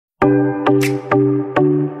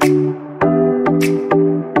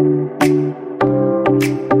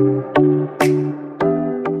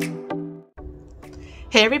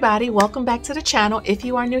everybody, welcome back to the channel. If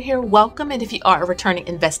you are new here, welcome, and if you are a returning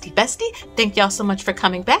bestie, thank y'all so much for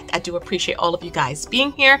coming back. I do appreciate all of you guys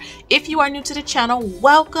being here. If you are new to the channel,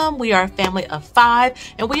 welcome. We are a family of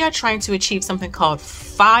 5 and we are trying to achieve something called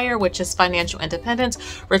FIRE, which is financial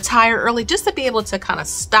independence, retire early, just to be able to kind of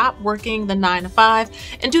stop working the 9 to 5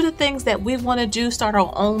 and do the things that we want to do, start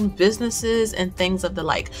our own businesses and things of the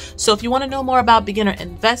like. So if you want to know more about beginner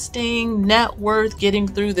investing, net worth, getting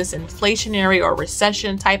through this inflationary or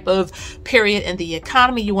recession type of period in the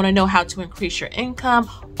economy, you want to know how to increase your income,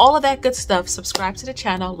 all of that good stuff, subscribe to the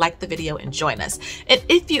channel, like the video, and join us. And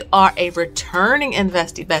if you are a returning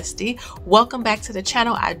bestie, welcome back to the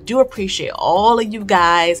channel. I do appreciate all of you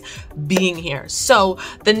guys being here. So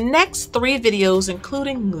the next 3 videos,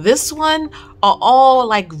 including this one, are all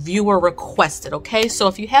like viewer requested. Okay, so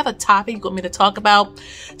if you have a topic you want me to talk about,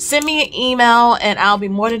 send me an email and I'll be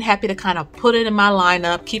more than happy to kind of put it in my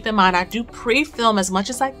lineup. Keep in mind, I do pre-film as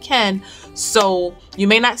much as I can, so you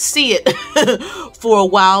may not see it for a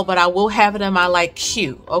while, but I will have it in my like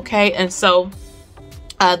queue. Okay, and so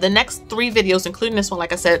the next 3 videos, including this one,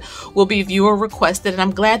 like I said, will be viewer requested. And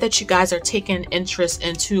I'm glad that you guys are taking interest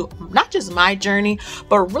into not just my journey,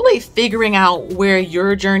 but really figuring out where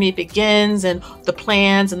your journey begins and the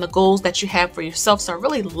plans and the goals that you have for yourself. So I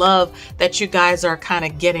really love that you guys are kind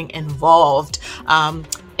of getting involved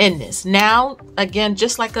in this. Now, again,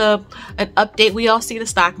 just like an update, we all see the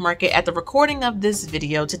stock market at the recording of this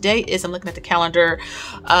video. Today is, I'm looking at the calendar,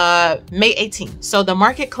 May 18th. So the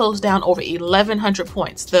market closed down over 1,100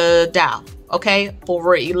 points. The Dow, okay,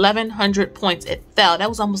 over 1,100 points. It fell. That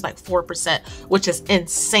was almost like 4%, which is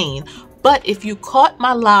insane. But if you caught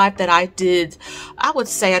my live that I did, I would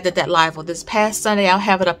say I did that live on this past Sunday. I'll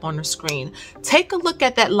have it up on the screen. Take a look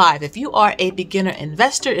at that live. If you are a beginner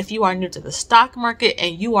investor, if you are new to the stock market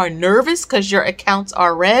and you are nervous because your accounts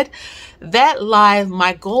are red, that live,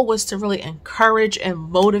 my goal was to really encourage and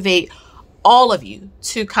motivate all of you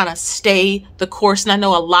to kind of stay the course. And I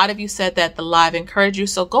know a lot of you said that the live encouraged you,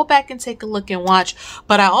 so go back and take a look and watch.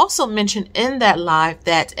 But I also mentioned in that live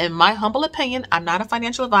that, in my humble opinion, I'm not a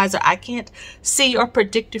financial advisor. I can't see or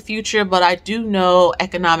predict the future, but I do know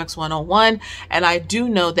economics 101, and I do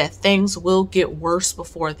know that things will get worse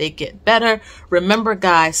before they get better. Remember,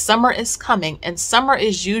 guys, summer is coming, and summer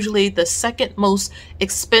is usually the second most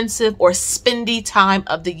expensive or spendy time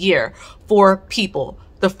of the year for people.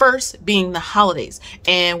 The first being the holidays,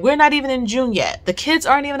 and we're not even in June yet. The kids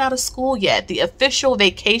aren't even out of school yet. The official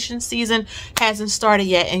vacation season hasn't started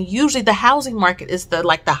yet, and usually the housing market is the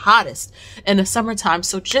hottest in the summertime.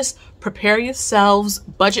 So just prepare yourselves,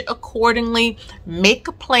 budget accordingly, make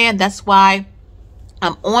a plan. That's why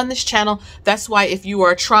I'm on this channel. That's why if you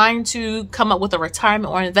are trying to come up with a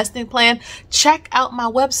retirement or investing plan, check out my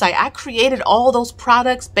website. I created all those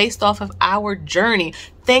products based off of our journey.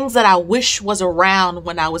 Things that I wish was around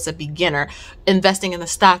when I was a beginner, investing in the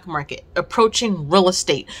stock market, approaching real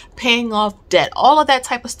estate, paying off debt, all of that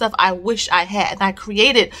type of stuff I wish I had. And I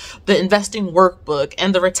created the investing workbook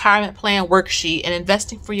and the retirement plan worksheet and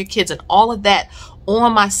investing for your kids and all of that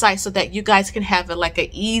on my site so that you guys can have like an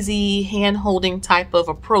easy hand-holding type of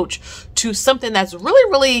approach to something that's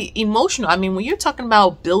really, really emotional. I mean, when you're talking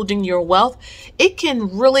about building your wealth, it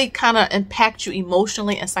can really kind of impact you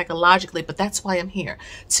emotionally and psychologically, but that's why I'm here,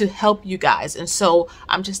 to help you guys. And so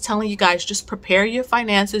I'm just telling you guys, just prepare your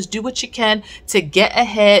finances, do what you can to get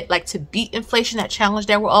ahead, like to beat inflation, that challenge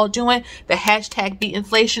that we're all doing, the hashtag beat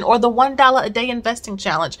inflation, or the $1 a day investing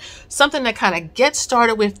challenge, something that kind of gets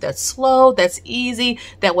started with, that's slow, that's easy,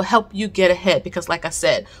 that will help you get ahead. Because like I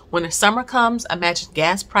said, when the summer comes, imagine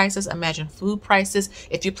gas prices, imagine food prices.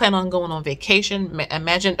 If you plan on going on vacation,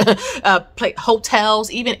 imagine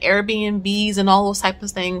hotels, even Airbnbs and all those types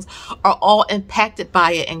of things are all impacted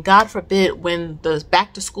by it. And God forbid, when the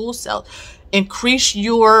back to school sale, increase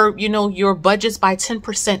your your budgets by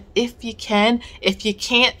 10% if you can. If you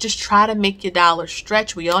can't, just try to make your dollar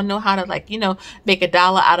stretch. We all know how to make $1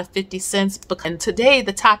 out of 50 cents. And today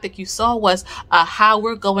the topic you saw was how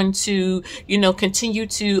we're going to continue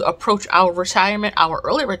to approach our retirement, our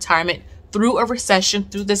early retirement, through a recession,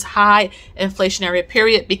 through this high inflationary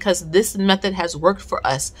period, because this method has worked for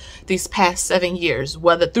us these past 7 years,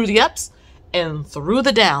 whether through the ups and through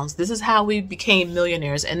the downs. This is how we became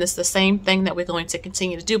millionaires, and it's the same thing that we're going to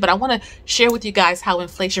continue to do. But I want to share with you guys how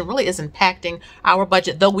inflation really is impacting our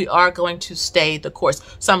budget, though we are going to stay the course.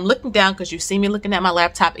 So I'm looking down because you see me looking at my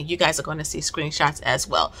laptop, and you guys are going to see screenshots as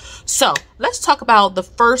well. So let's talk about the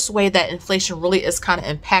first way that inflation really is kind of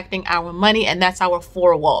impacting our money, and that's our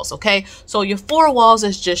 4 walls. Okay, so your 4 walls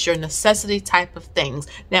is just your necessity type of things.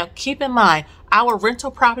 Now keep in mind, our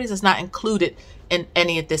rental properties is not included in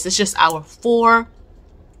any of this. It's just our 4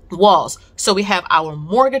 walls. So we have our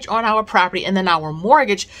mortgage on our property, and then our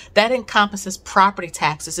mortgage that encompasses property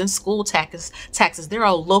taxes and school taxes. There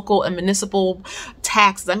are local and municipal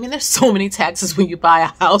taxes. I mean, there's so many taxes when you buy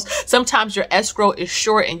a house. Sometimes your escrow is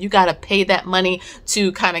short and you got to pay that money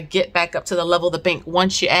to kind of get back up to the level of the bank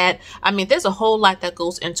once you add. I mean, there's a whole lot that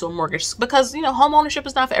goes into a mortgage because, you know, home ownership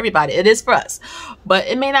is not for everybody. It is for us, but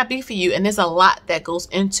it may not be for you. And there's a lot that goes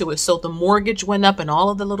into it. So the mortgage went up and all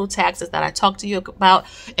of the little taxes that I talked to you about,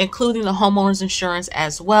 including the homeowner's insurance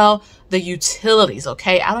as well, the utilities.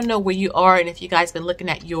 Okay. I don't know where you are and if you guys been looking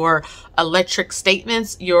at your electric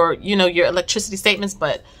statements, your electricity statements,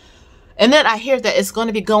 and then I hear that it's going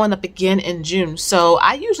to be going up again in June. So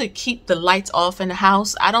I usually keep the lights off in the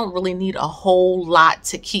house. I don't really need a whole lot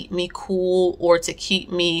to keep me cool or to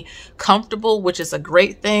keep me comfortable, which is a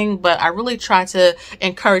great thing. But I really try to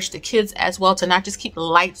encourage the kids as well to not just keep the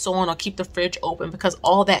lights on or keep the fridge open, because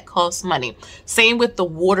all that costs money. Same with the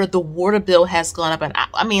water. The water bill has gone up. And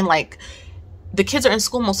I mean, like, the kids are in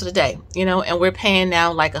school most of the day, you know, and we're paying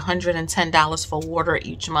now like $110 for water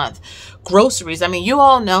each month. Groceries. I mean, you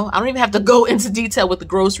all know, I don't even have to go into detail with the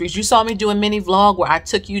groceries. You saw me do a mini vlog where I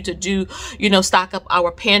took you to do, you know, stock up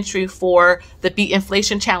our pantry for the Beat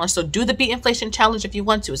Inflation Challenge. So do the Beat Inflation Challenge if you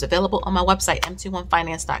want to. It's available on my website,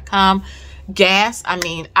 mt1finance.com. Gas. I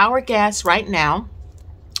mean, our gas right now,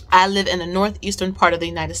 I live in the northeastern part of the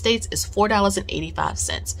United States, is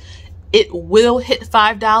 $4.85. It will hit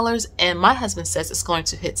 $5, and my husband says it's going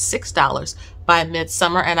to hit $6 by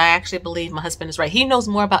midsummer. And I actually believe my husband is right. He knows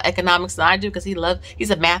more about economics than I do because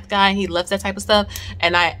he's a math guy and he loves that type of stuff.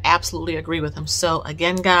 And I absolutely agree with him. So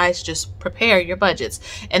again, guys, just prepare your budgets.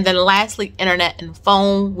 And then lastly, internet and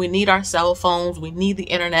phone. We need our cell phones. We need the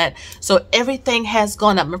internet. So everything has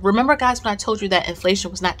gone up. Remember, guys, when I told you that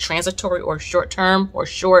inflation was not transitory or short-term or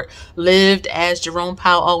short-lived, as Jerome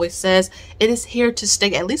Powell always says, it is here to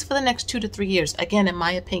stay at least for the next 2 to 3 years, again, in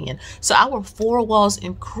my opinion. So our four walls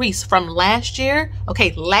increased from last year,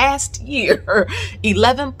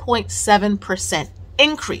 11.7%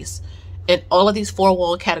 increase in all of these four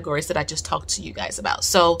wall categories that I just talked to you guys about.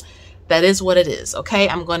 So that is what it is. Okay.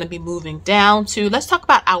 I'm going to be moving down to, let's talk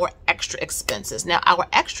about our extra expenses. Now, our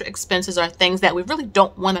extra expenses are things that we really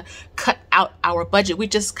don't want to cut out our budget. We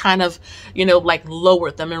just kind of, you know, like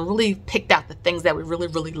lowered them and really picked out the things that we really,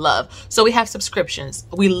 really love. So we have subscriptions.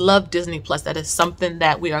 We love Disney Plus. That is something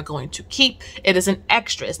that we are going to keep. It is an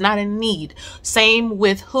extra. It's not a need. Same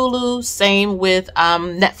with Hulu. Same with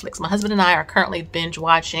Netflix. My husband and I are currently binge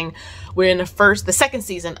watching. We're in the second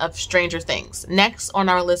season of Stranger Things. Next on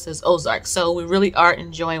our list is Ozark. So we really are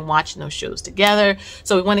enjoying watching those shows together.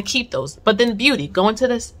 So we want to keep those. But then beauty, going to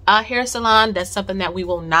this hair salon, that's something that we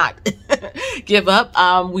will not give up.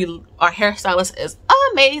 Our hairstylist is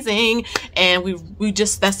amazing, and we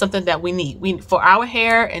just, that's something that we need. For our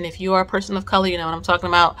hair, and if you are a person of color, you know what I'm talking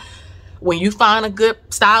about. When you find a good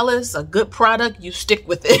stylist, a good product, you stick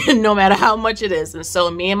with it no matter how much it is. And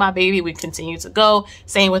so me and my baby, we continue to go.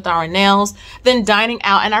 Same with our nails. Then dining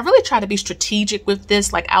out. And I really try to be strategic with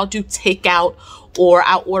this. Like, I'll do takeout, or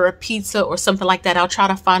I'll order pizza or something like that. I'll try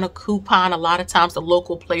to find a coupon. A lot of times the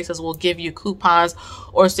local places will give you coupons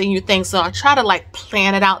or send you things. So I try to like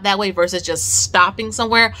plan it out that way versus just stopping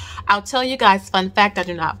somewhere. I'll tell you guys, fun fact, I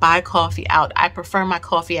do not buy coffee out. I prefer my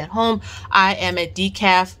coffee at home. I am a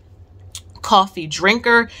decaf coffee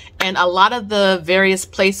drinker, and a lot of the various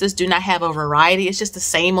places do not have a variety. It's just the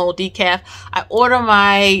same old decaf. I order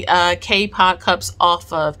my K-Pod cups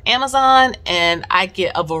off of Amazon, and I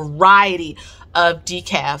get a variety of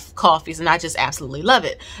decaf coffees, and I just absolutely love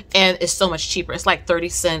it. And it's so much cheaper. It's like 30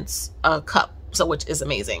 cents a cup. So, which is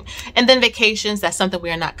amazing. And then vacations, that's something we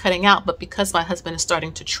are not cutting out, but because my husband is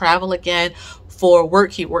starting to travel again for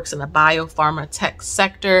work, he works in the biopharma tech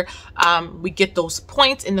sector, we get those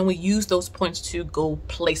points, and then we use those points to go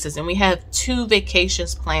places. And we have 2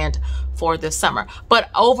 vacations planned for this summer. But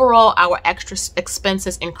overall, our extra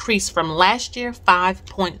expenses increased from last year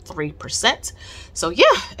 5.3%. So yeah,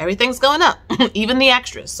 everything's going up, even the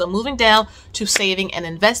extras. So moving down to saving and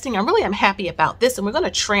investing, I'm happy about this. And we're going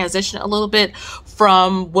to transition a little bit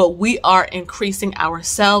from what we are increasing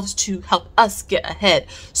ourselves to help us get ahead.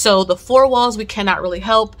 So the 4 walls, we cannot really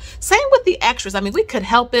help. Same with the extras. I mean, we could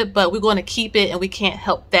help it, but we're going to keep it, and we can't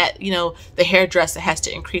help that, you know, the hairdresser has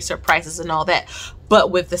to increase her prices and all that.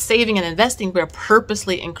 But with the saving and investing, we're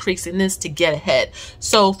purposely increasing this to get ahead.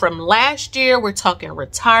 So from last year, we're talking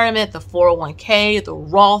retirement, the 401k, the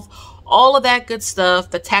Roth, all of that good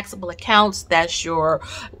stuff, the taxable accounts, that's your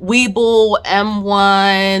Webull,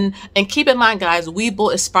 M1. And keep in mind, guys,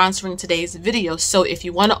 Webull is sponsoring today's video. So if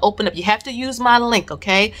you want to open up, you have to use my link,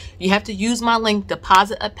 okay? You have to use my link,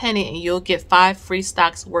 deposit a penny, and you'll get 5 free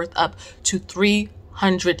stocks worth up to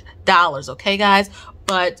 $300, okay, guys?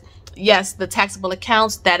 But yes, the taxable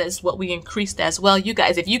accounts, that is what we increased as well. You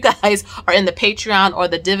guys, if you guys are in the Patreon or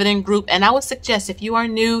the dividend group, and I would suggest if you are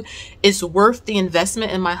new, it's worth the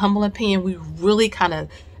investment. In my humble opinion, we really kind of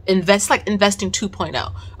invest, like investing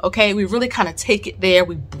 2.0. Okay, we really kind of take it there.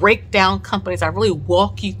 We break down companies. I really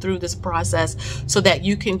walk you through this process so that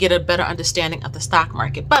you can get a better understanding of the stock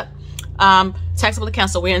market. But taxable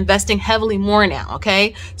accounts, so we're investing heavily more now.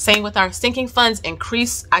 Okay, same with our sinking funds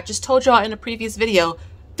increase. I just told y'all in a previous video,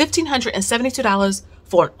 $1,572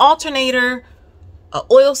 for an alternator,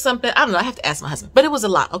 oil something. I don't know. I have to ask my husband, but it was a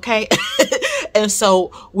lot. Okay. And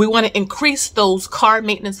so we want to increase those car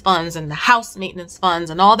maintenance funds and the house maintenance funds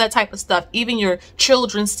and all that type of stuff, even your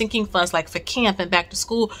children's sinking funds, like for camp and back to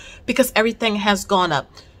school, because everything has gone up.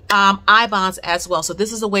 I-bonds as well. So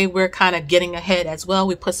this is a way we're kind of getting ahead as well.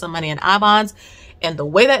 We put some money in I-bonds, and the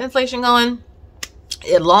way that inflation going,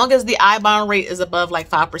 as long as the I-bond rate is above like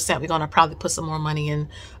 5%, we're going to probably put some more money in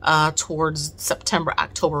towards September,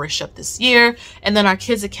 October-ish of this year. And then our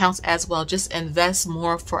kids' accounts as well, just invest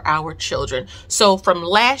more for our children. So from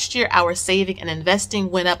last year, our saving and investing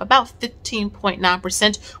went up about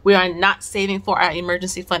 15.9%. We are not saving for our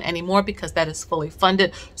emergency fund anymore because that is fully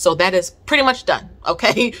funded. So that is pretty much done.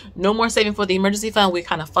 Okay, no more saving for the emergency fund. We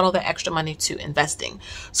kind of funnel that extra money to investing.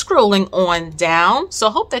 Scrolling on down. So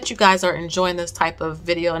I hope that you guys are enjoying this type of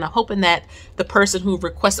video, and I'm hoping that the person who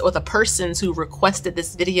requested, or the persons who requested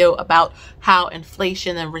this video about how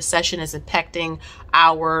inflation and recession is impacting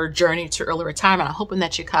our journey to early retirement, I'm hoping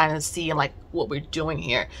that you kind of see like what we're doing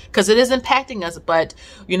here, because it is impacting us, but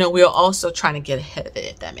you know, we're also trying to get ahead of it,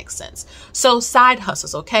 if that makes sense. So side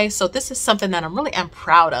hustles, okay? So this is something that I'm really am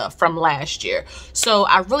proud of from last year. So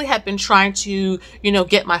I really have been trying to, you know,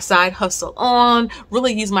 get my side hustle on,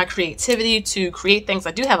 really use my creativity to create things.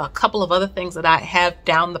 I do have a couple of other things that I have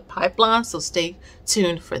down the pipeline, so stay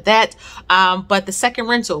tuned for that. But the second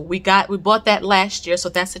rental, we bought that last year, so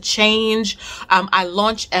that's a change. I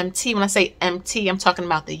launched MT. When I say MT, I'm talking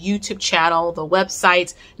about the YouTube channel, the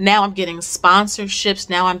website. Now I'm getting sponsorships.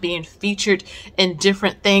 Now I'm being featured in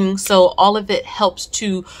different things. So all of it helps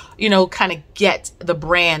to, you know, kind of get the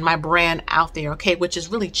brand, my brand out there, okay, which is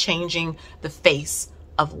really changing the face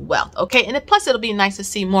of wealth. Okay. And plus it'll be nice to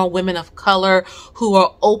see more women of color who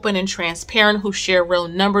are open and transparent, who share real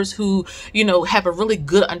numbers, who, you know, have a really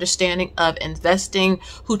good understanding of investing,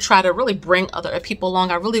 who try to really bring other people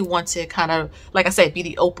along. I really want to kind of, like I said, be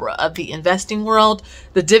the Oprah of the investing world.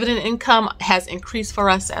 The dividend income has increased for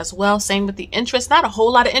us as well. Same with the interest, not a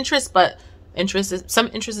whole lot of interest, but some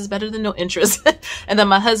interest is better than no interest. And then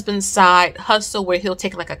my husband's side hustle, where he'll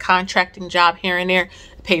take like a contracting job here and there,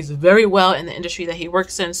 pays very well in the industry that he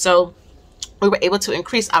works in. So we were able to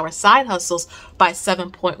increase our side hustles by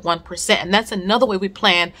 7.1%. And that's another way we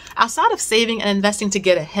plan outside of saving and investing to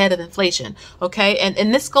get ahead of inflation. Okay.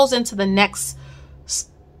 And this goes into the next,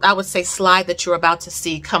 I would say, slide that you're about to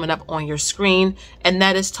see coming up on your screen. And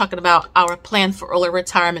that is talking about our plan for early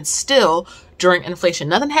retirement still during inflation.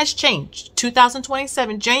 Nothing has changed.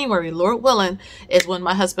 2027, January, Lord willing, is when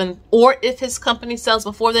my husband, or if his company sells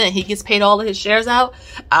before then, he gets paid all of his shares out.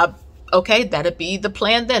 Okay, that'd be the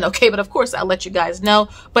plan then. Okay, but of course, I'll let you guys know.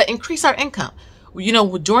 But increase our income. You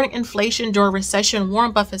know, during inflation, during recession,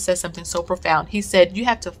 Warren Buffett said something so profound. He said, you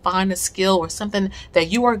have to find a skill or something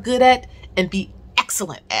that you are good at and be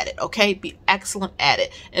excellent at it. Okay, be excellent at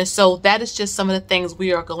it. And so that is just some of the things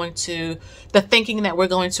we are going to, the thinking that we're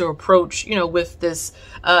going to approach, you know, with this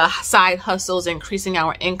side hustles, increasing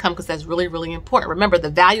our income, because that's really, really important. Remember, the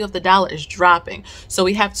value of the dollar is dropping. So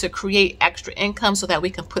we have to create extra income so that we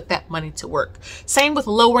can put that money to work. Same with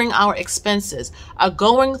lowering our expenses,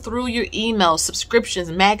 going through your emails, subscriptions,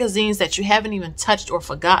 magazines that you haven't even touched or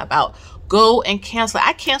forgot about. Go and cancel.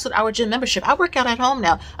 I canceled our gym membership. I work out at home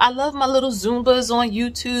now. I love my little Zumbas on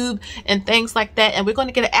YouTube and things like that. And we're going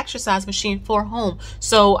to get an exercise machine for home.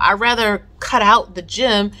 So I rather cut out the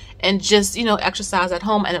gym and just, you know, exercise at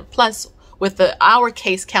home. And plus, with our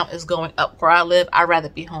case count is going up where I live, I'd rather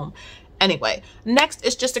be home. Anyway, next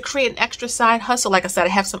is just to create an extra side hustle. Like I said, I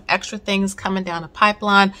have some extra things coming down the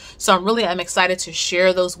pipeline. So I'm excited to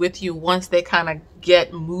share those with you once they kind of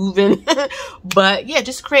get moving. But yeah,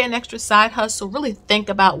 just create an extra side hustle. Really think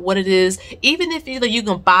about what it is. Even if you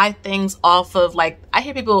can buy things off of, like, I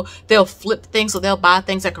hear people, they'll flip things. So they'll buy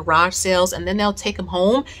things at garage sales and then they'll take them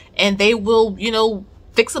home and they will, you know,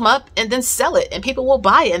 fix them up, and then sell it, and people will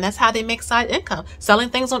buy it, and that's how they make side income, selling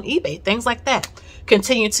things on eBay, things like that.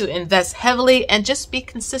 Continue to invest heavily and just be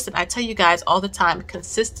consistent. I tell you guys all the time,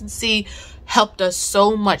 consistency helped us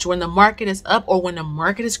so much when the market is up or when the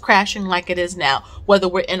market is crashing like it is now. Whether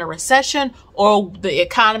we're in a recession or the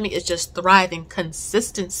economy is just thriving,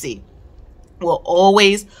 consistency will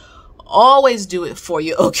always do it for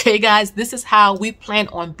you. Okay, guys, this is how we plan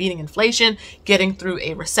on beating inflation, getting through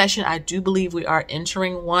a recession. I do believe we are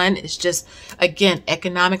entering one. It's just, again,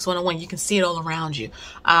 economics 101. You can see it all around you.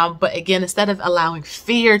 But again, instead of allowing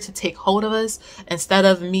fear to take hold of us, instead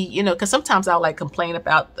of me, you know, because sometimes I'll like complain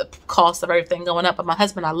about the cost of everything going up. But my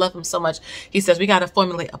husband, I love him so much. He says, we got to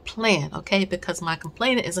formulate a plan, okay? Because my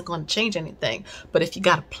complaining isn't going to change anything. But if you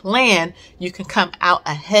got a plan, you can come out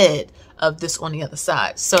ahead of this on the other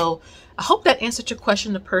side. So I hope that answered your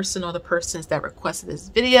question, the person or the persons that requested this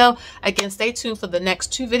video. Again, stay tuned for the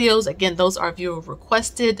next 2 videos. Again, those are viewer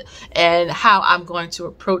requested and how I'm going to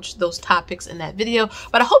approach those topics in that video.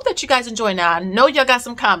 But I hope that you guys enjoy. Now, I know y'all got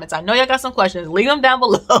some comments. I know y'all got some questions. Leave them down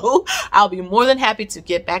below. I'll be more than happy to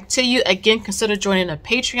get back to you. Again, consider joining a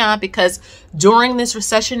Patreon, because during this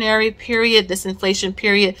recessionary period, this inflation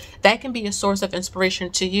period, that can be a source of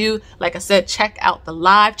inspiration to you. Like I said, check out the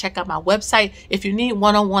live, check out my website. If you need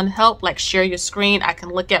one-on-one help, like share your screen, I can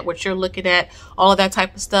look at what you're looking at, all of that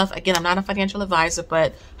type of stuff. Again, I'm not a financial advisor,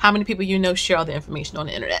 but how many people you know share all the information on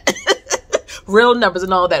the internet? Real numbers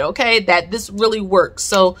and all that, okay? That this really works.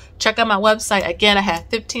 So check out my website. Again, I have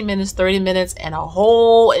 15 minutes, 30 minutes, and a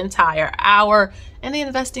whole entire hour. And the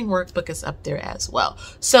investing workbook is up there as well.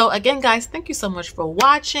 So again, guys, thank you so much for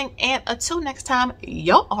watching. And until next time,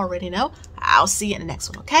 y'all already know, I'll see you in the next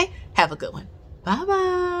one, okay? Have a good one.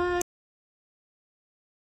 Bye-bye.